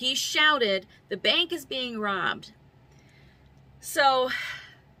 he shouted, "The bank is being robbed." So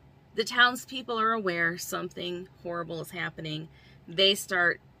the townspeople are aware something horrible is happening. They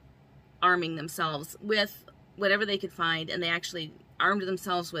start arming themselves with whatever they could find, and they actually armed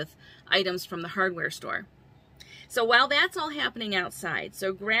themselves with items from the hardware store. So while that's all happening outside,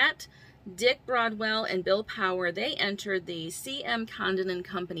 so Grat, Dick Broadwell, and Bill Power, they entered the C.M. Condon and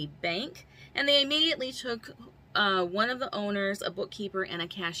Company Bank, and they immediately took one of the owners, a bookkeeper, and a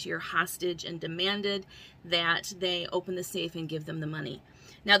cashier hostage and demanded that they open the safe and give them the money.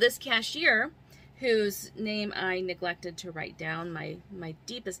 Now, this cashier, whose name I neglected to write down, my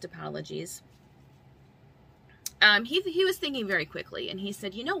deepest apologies, he was thinking very quickly, and he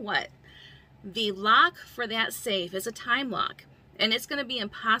said, you know what? The lock for that safe is a time lock, and it's going to be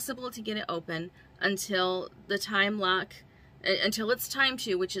impossible to get it open until the time lock, until it's time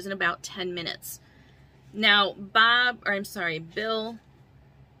to, which is in about 10 minutes. Now, Bill,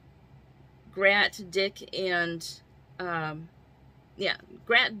 Grat, Dick, and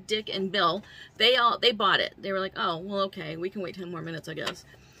Grat, Dick, and Bill, they bought it. They were like, oh, well, okay, we can wait 10 more minutes, I guess.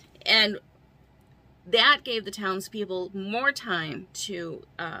 And that gave the townspeople more time to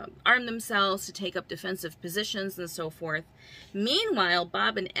arm themselves, to take up defensive positions, and so forth. Meanwhile,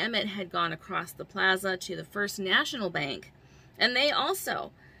 Bob and Emmett had gone across the plaza to the First National Bank, and they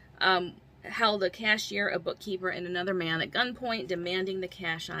also held a cashier, a bookkeeper, and another man at gunpoint, demanding the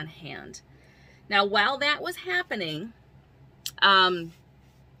cash on hand. Now, while that was happening, let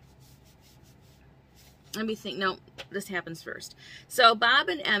me think. No, this happens first. So Bob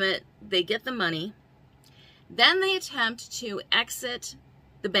and Emmett, they get the money. Then they attempt to exit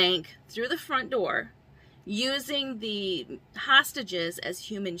the bank through the front door using the hostages as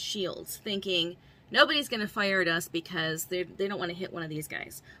human shields, thinking nobody's going to fire at us because they don't want to hit one of these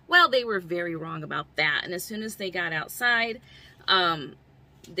guys. Well, they were very wrong about that. And as soon as they got outside,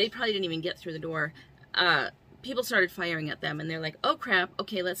 they probably didn't even get through the door. People started firing at them, and they're like, oh crap,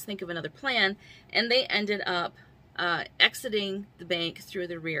 okay, let's think of another plan. And they ended up exiting the bank through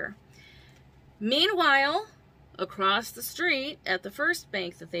the rear. Meanwhile, across the street at the first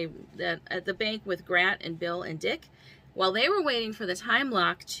bank at the bank with Grat and Bill and Dick, while they were waiting for the time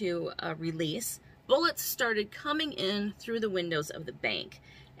lock to release, bullets started coming in through the windows of the bank.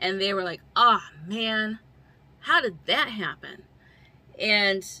 And they were like, oh man, how did that happen?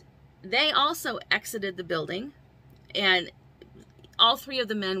 And they also exited the building, and all 3 of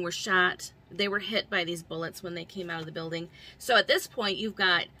the men were shot. They were hit by these bullets when they came out of the building. So at this point, you've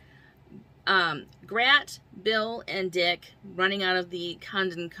got Grat, Bill, and Dick running out of the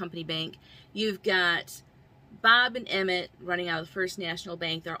Condon Company Bank. You've got Bob and Emmett running out of the First National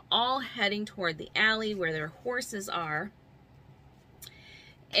Bank. They're all heading toward the alley where their horses are.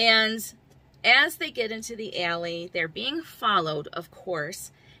 And as they get into the alley, they're being followed, of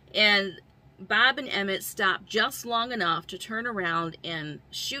course, and Bob and Emmett stop just long enough to turn around and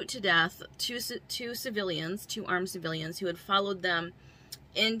shoot to death two armed civilians who had followed them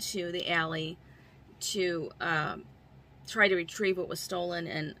into the alley to try to retrieve what was stolen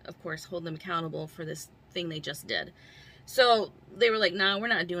and, of course, hold them accountable for this thing they just did. So they were like, no, we're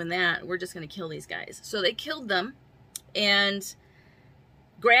not doing that. We're just going to kill these guys. So they killed them, and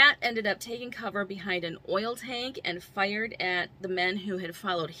Grat ended up taking cover behind an oil tank and fired at the men who had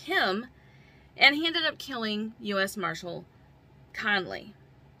followed him, and he ended up killing U.S. Marshal Conley.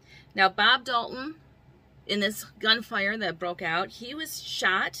 Now, Bob Dalton, in this gunfire that broke out, he was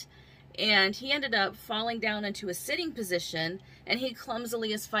shot, and he ended up falling down into a sitting position, and he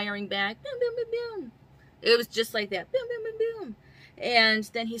clumsily is firing back. Boom, boom, boom, boom. It was just like that. Boom, boom, boom, boom. And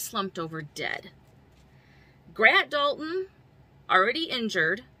then he slumped over dead. Grat Dalton, already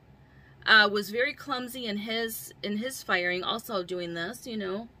injured, was very clumsy in his firing, also doing this, you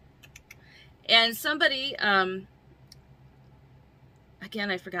know. And somebody, again,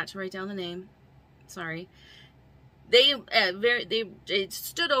 I forgot to write down the name. Sorry. They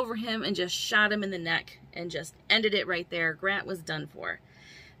stood over him and just shot him in the neck and just ended it right there. Grat was done for.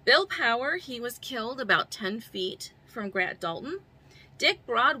 Bill Power, he was killed about 10 feet from Grat Dalton. Dick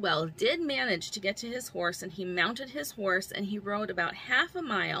Broadwell did manage to get to his horse, and he mounted his horse and he rode about half a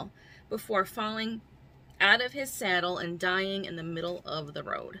mile before falling out of his saddle and dying in the middle of the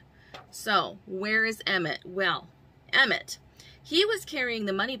road. So, where is Emmett? Well, Emmett, he was carrying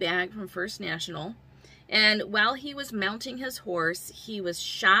the money bag from First National, and while he was mounting his horse, he was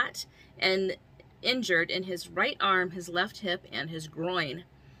shot and injured in his right arm, his left hip, and his groin.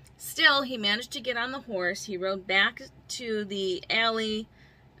 Still, he managed to get on the horse. He rode back to the alley,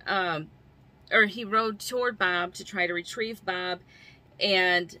 or he rode toward Bob to try to retrieve Bob.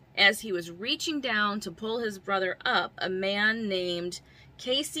 And as he was reaching down to pull his brother up, a man named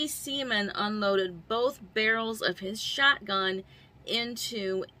Casey Seaman unloaded both barrels of his shotgun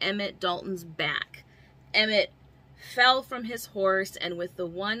into Emmett Dalton's back. Emmett fell from his horse, and with the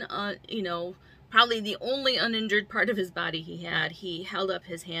one, probably the only uninjured part of his body he had, he held up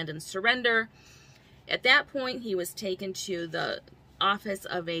his hand in surrender. At that point, he was taken to the office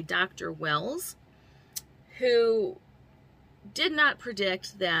of a Dr. Wells, who did not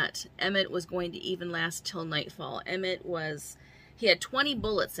predict that Emmett was going to even last till nightfall. He had 20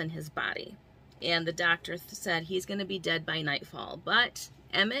 bullets in his body, and the doctor said he's going to be dead by nightfall, but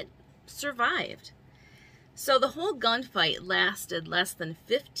Emmett survived. So the whole gunfight lasted less than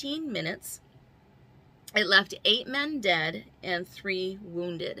 15 minutes. It left 8 men dead and 3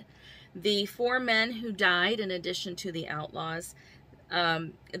 wounded. The 4 men who died, in addition to the outlaws,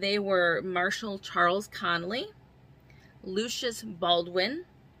 they were Marshal Charles Connolly, Lucius Baldwin,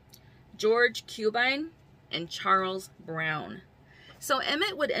 George Cubine, and Charles Brown. So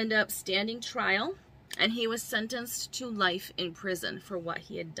Emmett would end up standing trial, and he was sentenced to life in prison for what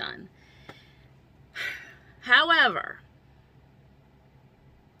he had done. However,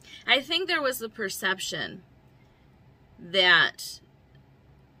 I think there was the perception that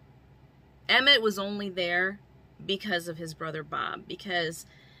Emmett was only there because of his brother Bob, because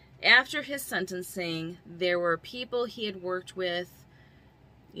after his sentencing, there were people he had worked with,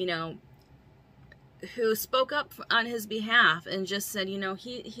 who spoke up on his behalf and just said,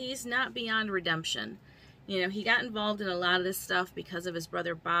 he's not beyond redemption. He got involved in a lot of this stuff because of his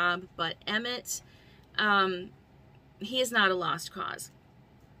brother Bob, but Emmett, he is not a lost cause.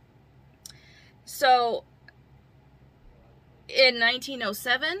 So, in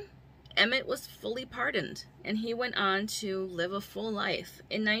 1907, Emmett was fully pardoned, and he went on to live a full life.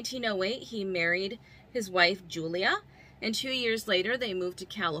 In 1908, he married his wife, Julia, and 2 years later, they moved to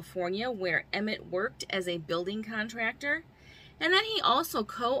California, where Emmett worked as a building contractor. And then he also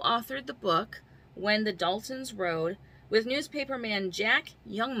co-authored the book, When the Daltons Rode, with newspaperman Jack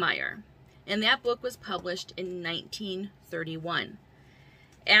Youngmeyer, and that book was published in 1931.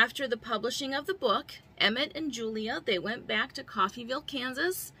 After the publishing of the book, Emmett and Julia, they went back to Coffeyville,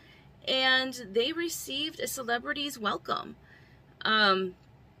 Kansas, and they received a celebrity's welcome.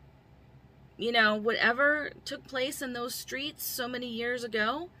 Whatever took place in those streets so many years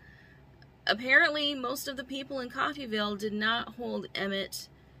ago, apparently most of the people in Coffeyville did not hold Emmett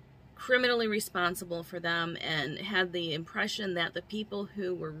criminally responsible for them, and had the impression that the people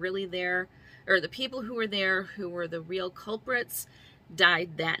who were really there, or the people who were there who were the real culprits,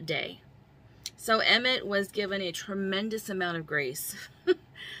 died that day. So Emmett was given a tremendous amount of grace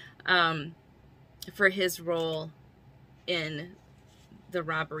for his role in the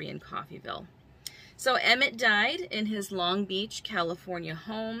robbery in Coffeyville. So Emmett died in his Long Beach, California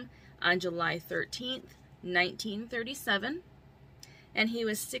home on July 13th, 1937, and he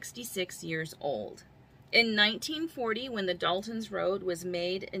was 66 years old. In 1940, when The Daltons Road was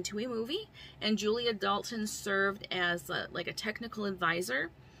made into a movie, and Julia Dalton served as a technical advisor,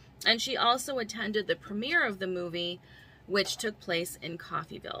 and she also attended the premiere of the movie, which took place in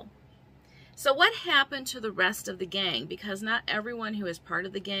Coffeyville. So what happened to the rest of the gang? Because not everyone who was part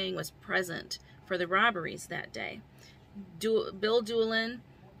of the gang was present for the robberies that day. Bill Doolin,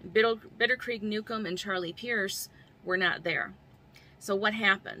 Bitter Creek Newcomb, and Charlie Pierce were not there. So what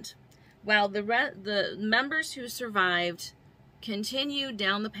happened? Well, the members who survived continue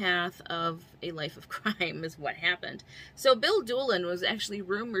down the path of a life of crime is what happened. So Bill Doolin was actually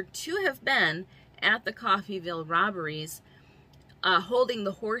rumored to have been at the Coffeyville robberies, holding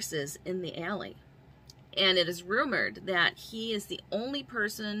the horses in the alley. And it is rumored that he is the only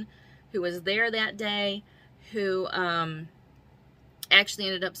person who was there that day who actually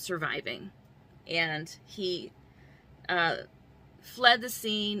ended up surviving. And he fled the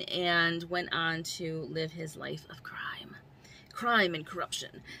scene and went on to live his life of crime and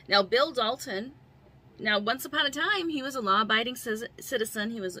corruption. Now, Bill Dalton, once upon a time, he was a law-abiding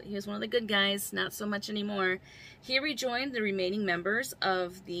citizen. He was one of the good guys, not so much anymore. He rejoined the remaining members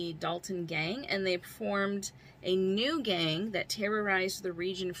of the Dalton Gang, and they formed a new gang that terrorized the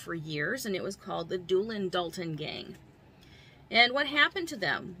region for years, and it was called the Dalton Gang. And what happened to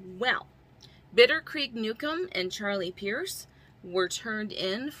them? Well, Bitter Creek Newcomb and Charlie Pierce were turned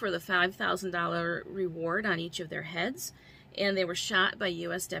in for the $5,000 reward on each of their heads, and they were shot by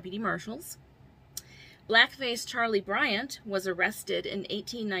U.S. deputy marshals. Blackface Charlie Bryant was arrested in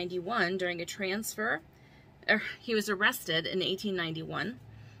 1891 during a transfer. He was arrested in 1891,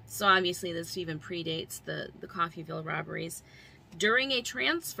 so obviously this even predates the Coffeyville robberies. During a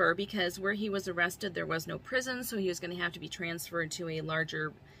transfer, because where he was arrested there was no prison, so he was going to have to be transferred to a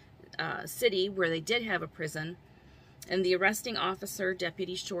larger city where they did have a prison. And the arresting officer,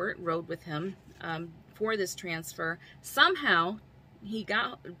 Deputy Short, rode with him for this transfer. Somehow,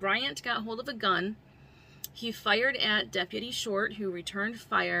 Bryant got hold of a gun. He fired at Deputy Short, who returned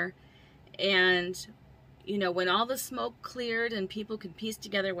fire. And, you know, when all the smoke cleared and people could piece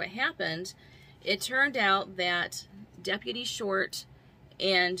together what happened, it turned out that Deputy Short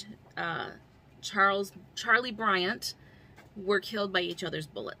and Charlie Bryant were killed by each other's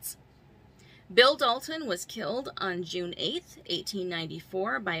bullets. Bill Dalton was killed on June 8th,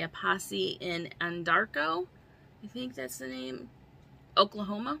 1894 by a posse in Anadarko, I think that's the name,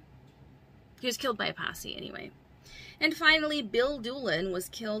 Oklahoma. He was killed by a posse anyway. And finally, Bill Doolin was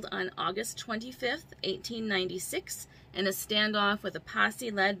killed on August 25th, 1896 in a standoff with a posse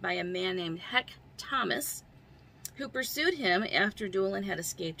led by a man named Heck Thomas, who pursued him after Doolin had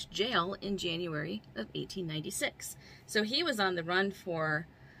escaped jail in January of 1896. So he was on the run for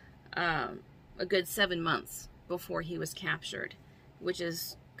a good 7 months before he was captured, which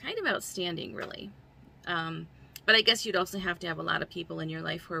is kind of outstanding, really. But I guess you'd also have to have a lot of people in your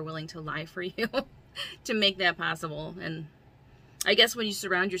life who are willing to lie for you to make that possible. And I guess when you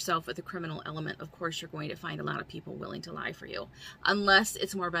surround yourself with a criminal element, of course you're going to find a lot of people willing to lie for you, unless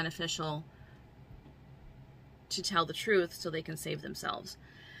it's more beneficial to tell the truth so they can save themselves.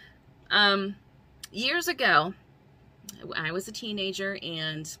 Years ago, I was a teenager,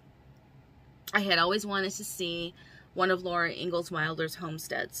 and I had always wanted to see one of Laura Ingalls Wilder's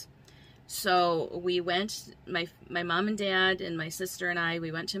homesteads. So we went, my mom and dad and my sister and I,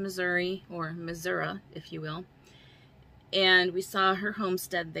 we went to Missouri, or Missouri, if you will, and we saw her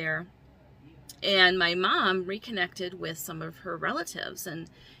homestead there. And my mom reconnected with some of her relatives, and,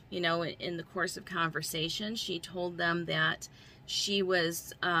 you know, in the course of conversation, she told them that she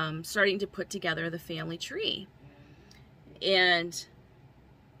was starting to put together the family tree. And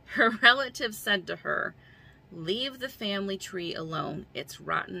her relatives said to her, "Leave the family tree alone. It's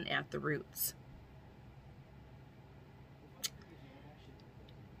rotten at the roots."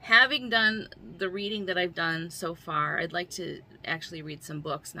 Having done the reading that I've done so far, I'd like to actually read some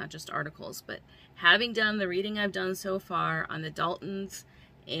books, not just articles, but having done the reading I've done so far on the Daltons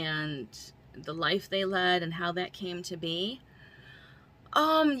and the life they led and how that came to be,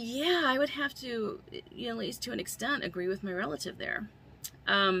 yeah, I would have to, you know, at least to an extent, agree with my relative there.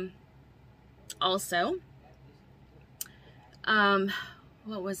 Also,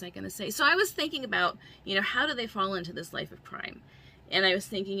 what was I going to say? So I was thinking about, you know, how do they fall into this life of crime? And I was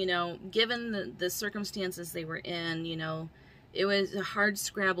thinking, you know, given the circumstances they were in, you know, it was a hard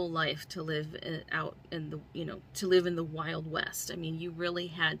scrabble life to live out in the, you know, to live in the Wild West. I mean, you really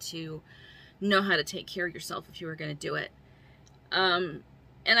had to know how to take care of yourself if you were going to do it. And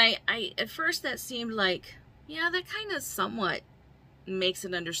I at first that seemed like, yeah, that kind of somewhat makes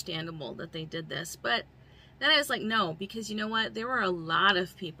it understandable that they did this. But then I was like, no, because you know what? There were a lot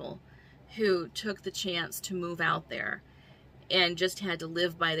of people who took the chance to move out there and just had to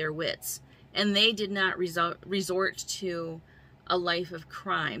live by their wits. And they did not resort to a life of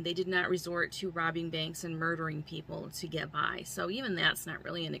crime. They did not resort to robbing banks and murdering people to get by. So even that's not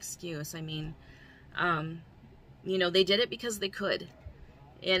really an excuse. I mean, you know, they did it because they could.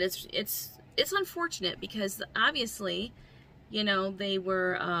 And it's unfortunate because obviously, you know, they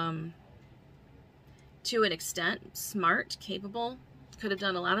were, to an extent, smart, capable, could have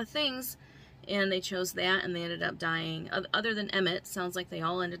done a lot of things, and they chose that, and they ended up dying. Other than Emmett, sounds like they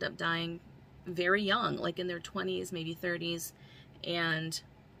all ended up dying very young, like in their 20s, maybe 30s. And,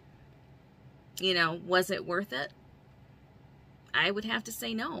 you know, was it worth it? I would have to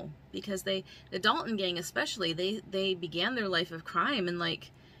say no, because the Dalton Gang especially, they began their life of crime in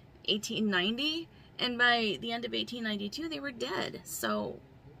like 1890, and by the end of 1892 they were dead. So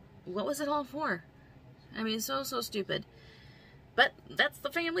what was it all for? I mean, so stupid. But that's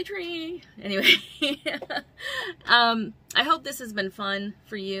the family tree. Anyway, I hope this has been fun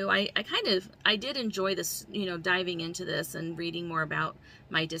for you. I did enjoy this, you know, diving into this and reading more about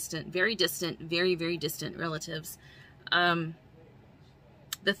my very distant relatives.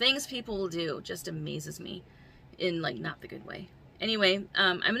 The things people will do just amazes me in, like, not the good way. Anyway,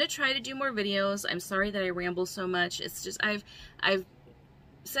 I'm going to try to do more videos. I'm sorry that I ramble so much. It's just, I've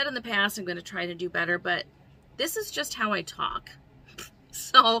said in the past I'm going to try to do better, but this is just how I talk.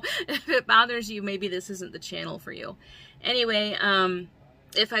 So if it bothers you, maybe this isn't the channel for you. Anyway,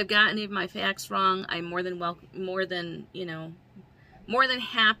 if I've got any of my facts wrong, I'm more than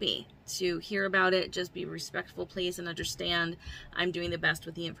happy to hear about it. Just be respectful, please, and understand I'm doing the best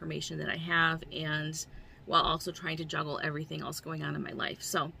with the information that I have, and while also trying to juggle everything else going on in my life.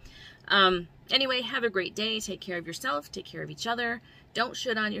 So anyway, have a great day. Take care of yourself. Take care of each other. Don't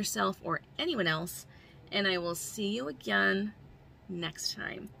shit on yourself or anyone else. And I will see you again next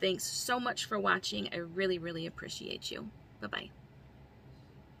time. Thanks so much for watching. I really appreciate you. Bye-bye.